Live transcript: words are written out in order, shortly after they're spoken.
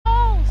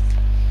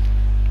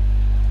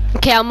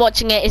Okay, I'm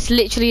watching it. It's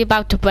literally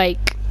about to break.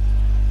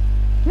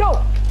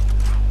 No!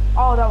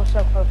 Oh, that was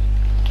so close.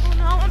 Oh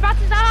no, I'm about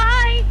to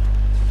die!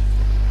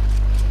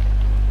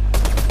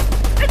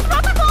 It's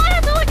about to fly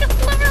into like a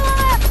sliver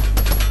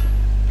left!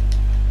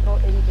 Little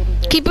itty bitty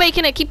bit. Keep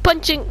breaking it. Keep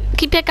punching.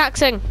 Keep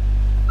pickaxing.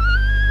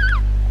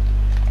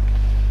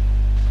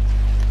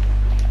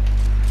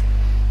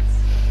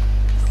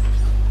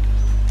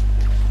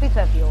 Please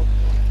have heals.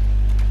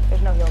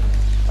 There's no heals.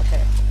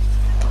 Okay.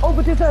 Oh,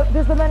 but there's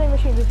the mending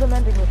machine. There's the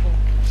mending machine.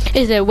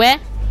 Is it where?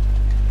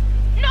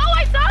 No,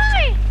 I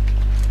died!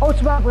 Oh,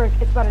 it's about to break.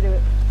 It's about to do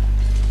it.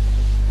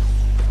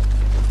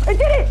 It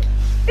did it!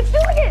 It's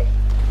doing it!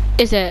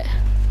 Is it?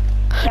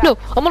 Yeah. No,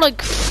 I'm on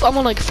like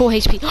 4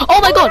 HP.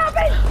 Oh my It god!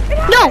 happened! It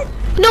No!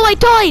 happened! No, I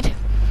died!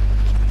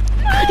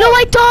 No,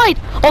 I died!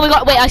 Oh my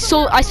god! Wait, I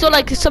saw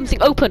like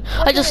something open.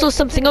 I just saw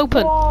something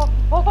open. Oh,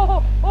 oh,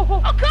 oh, oh,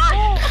 oh. Oh gosh!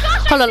 Oh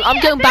gosh! Hold I on, see I'm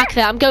it, going I back think.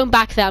 there. I'm going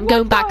back there. I'm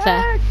going back there.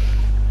 Heck?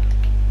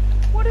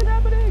 What is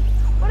happening?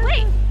 What is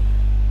Wait, this?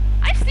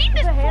 I've seen Is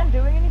this the hand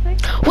doing anything?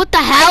 What the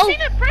I've hell?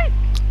 seen it break.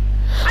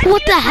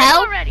 What the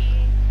hell? Already.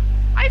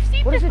 I've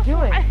seen What this is it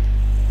before. doing?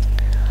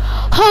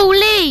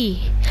 Holy!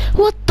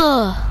 What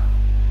the?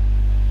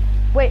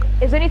 Wait,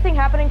 is anything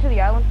happening to the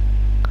island?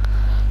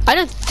 I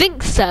don't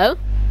think so.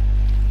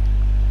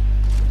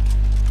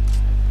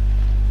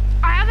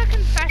 I have a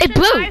confession. It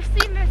blew. I've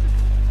seen this.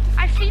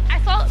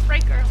 I saw it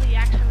break early,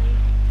 actually.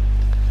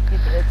 You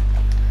did.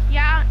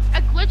 Yeah,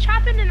 a glitch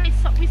happened, and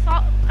we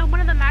saw one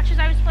of the matches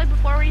I was playing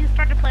before we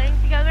started playing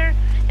together,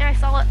 and I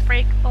saw it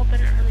break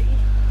open early.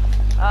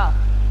 Ah.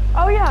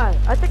 Oh yeah,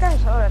 I think I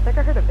saw it. I think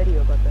I heard a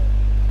video about that.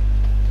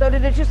 So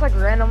did it just like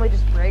randomly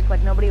just break?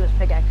 Like nobody was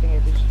pickaxing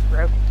it, it just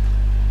broke?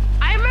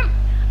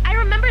 I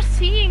remember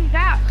seeing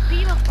that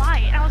beam of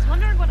light, and I was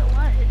wondering what it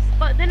was,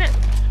 but then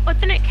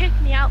it kicked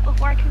me out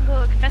before I could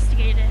go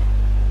investigate it.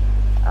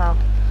 Oh.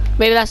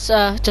 Maybe that's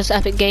just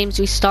Epic Games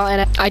restarting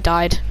it. I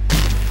died.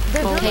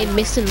 Okay,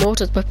 Myths and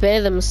Mortals,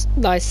 prepare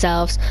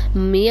themselves.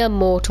 Mere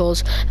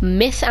mortals.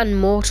 Myth and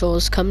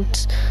Mortals come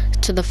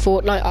to the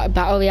Fortnite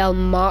Battle Royale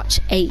March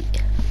 8.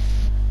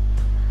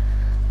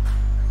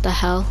 The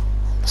hell?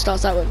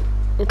 Starts that one.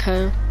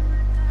 Okay.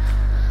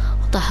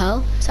 What the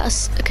hell? Is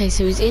that okay,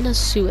 so he's in a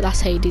suit.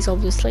 That's Hades,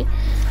 obviously.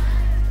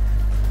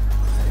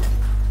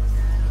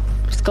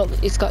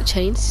 It's got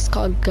chains. It's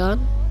got a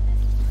gun.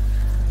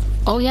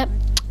 Oh, yep.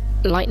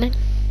 Lightning.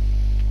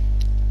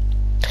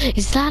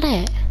 Is that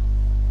it?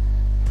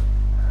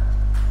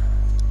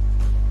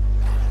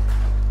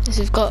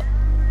 So we've got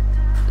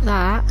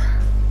that.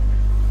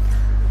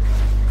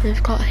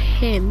 We've got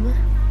him.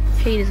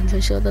 Hades, I'm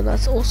pretty sure that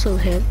that's also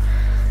him,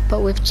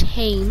 but with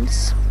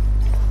chains.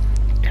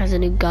 Has a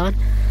new gun.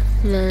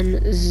 And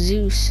then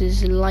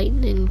Zeus's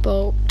lightning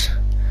bolt.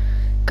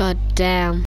 God damn.